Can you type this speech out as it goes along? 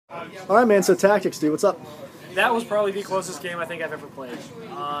All right, man. So tactics, dude. What's up? That was probably the closest game I think I've ever played.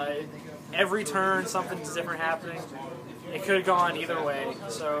 Every turn, something's different happening. It could have gone either way,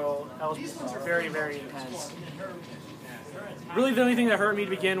 so that was very, very intense. Really, the only thing that hurt me to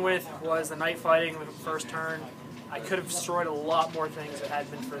begin with was the night fighting with the first turn. I could have destroyed a lot more things if it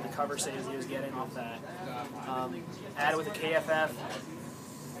had been for the cover saves he was getting off that. Added with the KFF,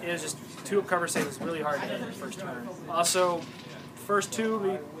 it was just two cover saves was really hard to hit in the first turn. Also, first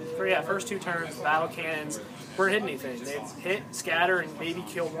two turns, battle cannons weren't hitting anything. They'd hit, scatter, and maybe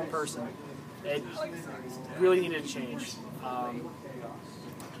kill one person. It really needed to change.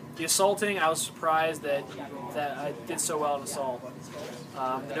 The assaulting, I was surprised that I did so well in assault.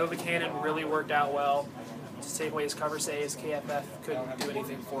 The Nova Cannon really worked out well. To take away his cover saves, KFF couldn't do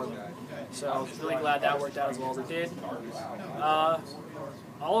anything for them. So I was really glad that worked out as well as it did.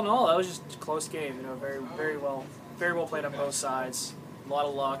 All in all, that was just a close game. You know, very well played on both sides. A lot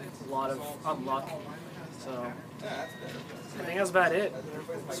of luck, a lot of unluck. So I think that's about it.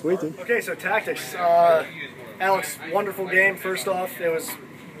 Sweet, dude. Okay, so tactics. Alex, wonderful game. First off, it was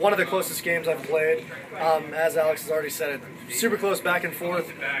one of the closest games I've played. As Alex has already said, it super close back and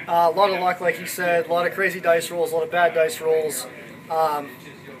forth. A lot of luck, like he said. A lot of crazy dice rolls, a lot of bad dice rolls.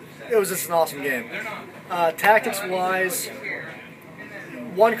 It was just an awesome game. Tactics-wise,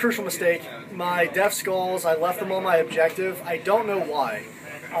 one crucial mistake. My Death Skulls, I left them on my objective. I don't know why.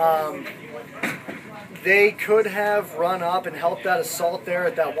 They could have run up and helped that assault there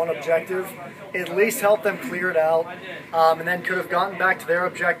at that one objective, at least help them clear it out, and then could have gotten back to their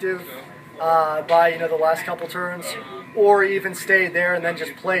objective by the last couple turns, or even stayed there and then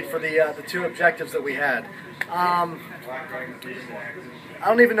just played for the two objectives that we had. I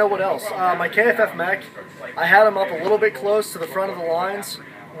don't even know what else. My KFF mech, I had him up a little bit close to the front of the lines,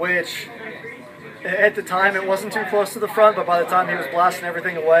 which at the time it wasn't too close to the front, but by the time he was blasting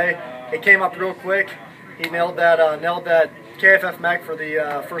everything away, it came up real quick. He nailed that KFF mech for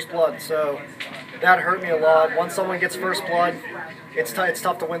the first blood, so that hurt me a lot. Once someone gets first blood, it's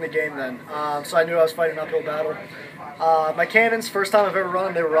tough to win the game then. So I knew I was fighting an uphill battle. My cannons, first time I've ever run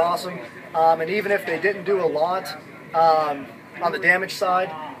them, they were awesome. And even if they didn't do a lot on the damage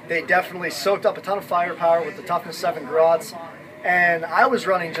side, they definitely soaked up a ton of firepower with the toughness 7 grots. And I was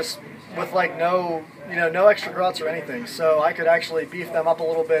running just with like no extra grots or anything, so I could actually beef them up a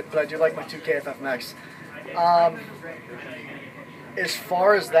little bit. But I do like my 2 KFF mechs. As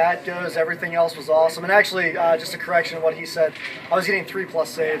far as that goes, everything else was awesome. And actually, just a correction of what he said, I was getting 3+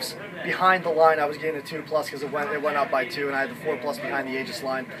 saves. Behind the line, I was getting a 2+ because it went up by 2, and I had the 4+ behind the Aegis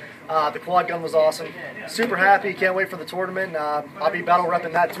line. The quad gun was awesome. Super happy, can't wait for the tournament. I'll be battle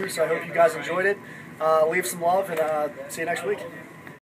repping that too, so I hope you guys enjoyed it. Leave some love, and see you next week.